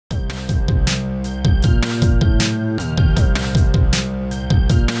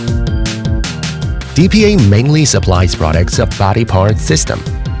DPA mainly supplies products of body part system,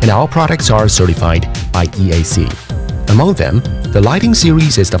 and our products are certified by EAC. Among them, the lighting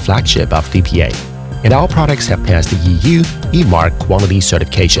series is the flagship of DPA, and our products have passed the EU E-Mark quality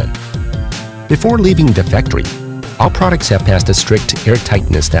certification. Before leaving the factory, our products have passed a strict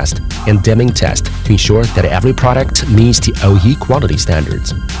airtightness test and dimming test to ensure that every product meets the OE quality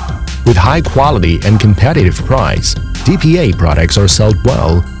standards. With high quality and competitive price, DPA products are sold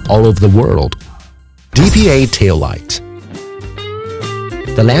well all over the world. DPA Tail Light.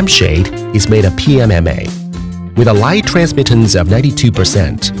 The lampshade is made of PMMA, with a light transmittance of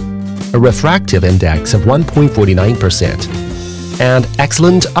 92%, a refractive index of 1.49%, and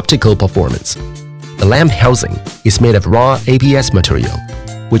excellent optical performance. The lamp housing is made of raw ABS material,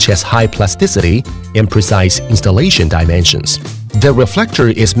 which has high plasticity and precise installation dimensions. The reflector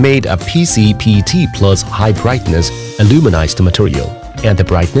is made of PCPT plus high brightness aluminized material, and the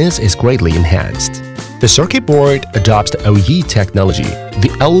brightness is greatly enhanced. The circuit board adopts the OE technology. The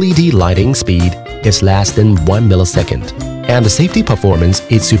LED lighting speed is less than 1 millisecond, and the safety performance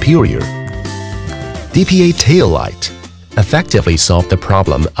is superior. DPA Tail Light effectively solved the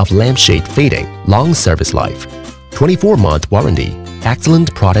problem of lampshade fading, long service life, 24-month warranty,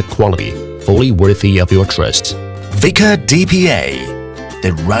 excellent product quality, fully worthy of your trust. Vica DPA,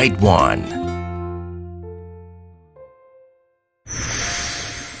 the right one.